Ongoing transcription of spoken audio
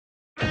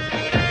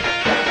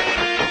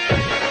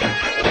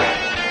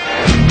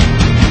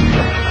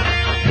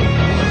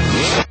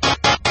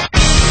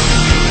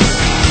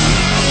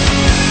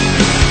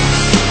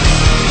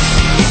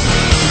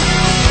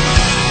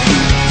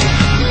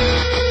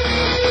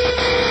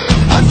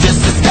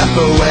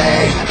slip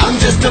away. I'm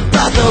just a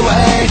breath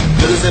away,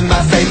 losing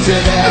my faith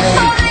today. I'm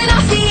falling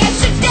off the edge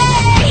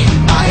today.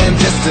 I am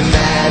just a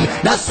man,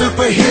 not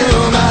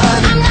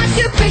superhuman. I'm not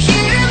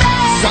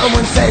superhuman.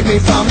 Someone save me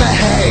from the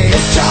hate.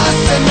 It's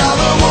just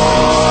another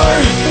war,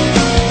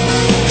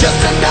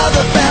 just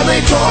another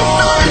family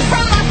torn.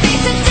 From my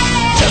face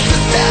today. Just a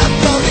step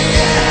from the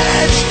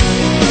edge,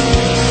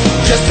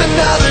 just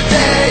another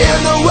day in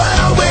the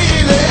world we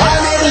live. I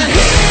need a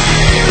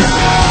hero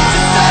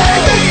to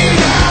save me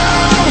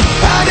now.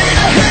 I need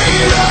a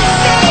hero.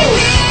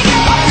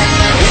 I need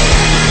a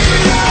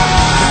hero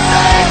to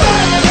save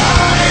my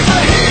life.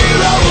 A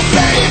hero will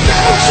save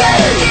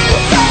me.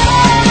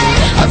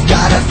 I've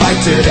gotta fight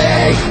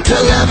today to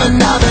live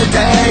another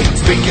day,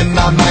 speaking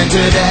my mind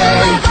today.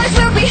 My voice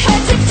will be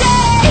heard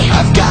today.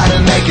 I've gotta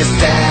make a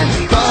stand,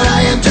 but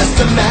I am just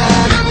a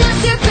man. I'm not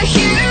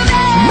superhuman.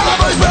 My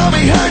voice will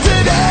be heard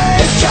today.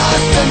 It's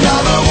just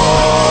another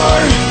war,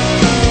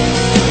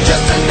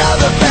 just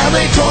another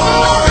family My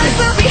torn. voice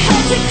will be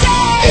heard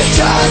today. It's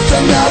just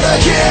another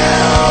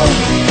kill.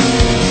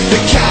 The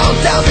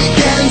countdown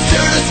begins to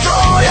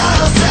destroy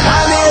ourselves.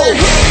 I need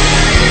a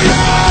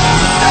hero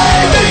to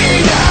save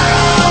me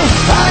now.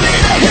 I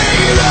need a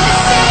hero.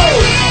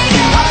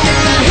 I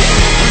need a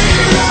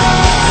hero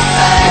to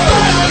save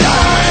my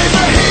life.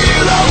 A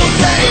hero will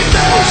save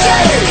me.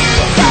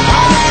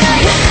 I need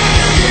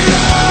a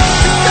hero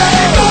to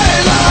save my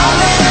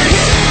life. I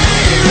need a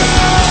hero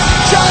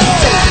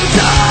just in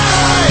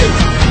time.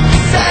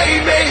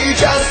 Save me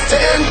just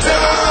in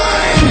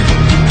time.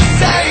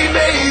 Save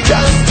me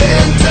just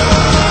in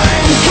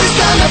time. Who's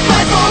gonna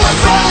fight for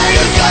what's right?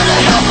 Who's gonna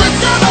help us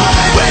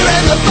survive? We're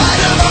in the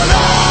fight of our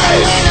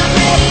lives. When I'm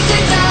ready to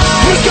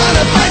die. Who's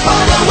gonna fight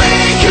for the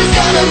weak? Who's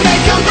gonna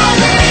make them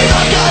believe?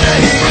 I've got a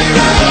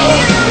hero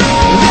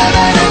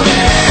living in me.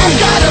 I've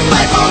gotta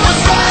fight for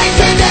what's right.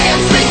 Today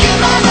I'm speaking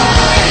my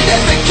mind.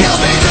 If it kills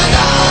me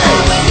tonight, I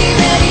will be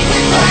ready to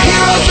a die.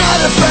 hero's not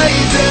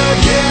afraid to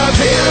give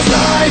his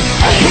life.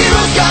 A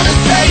hero's gonna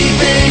save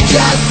me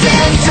just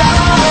in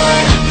time.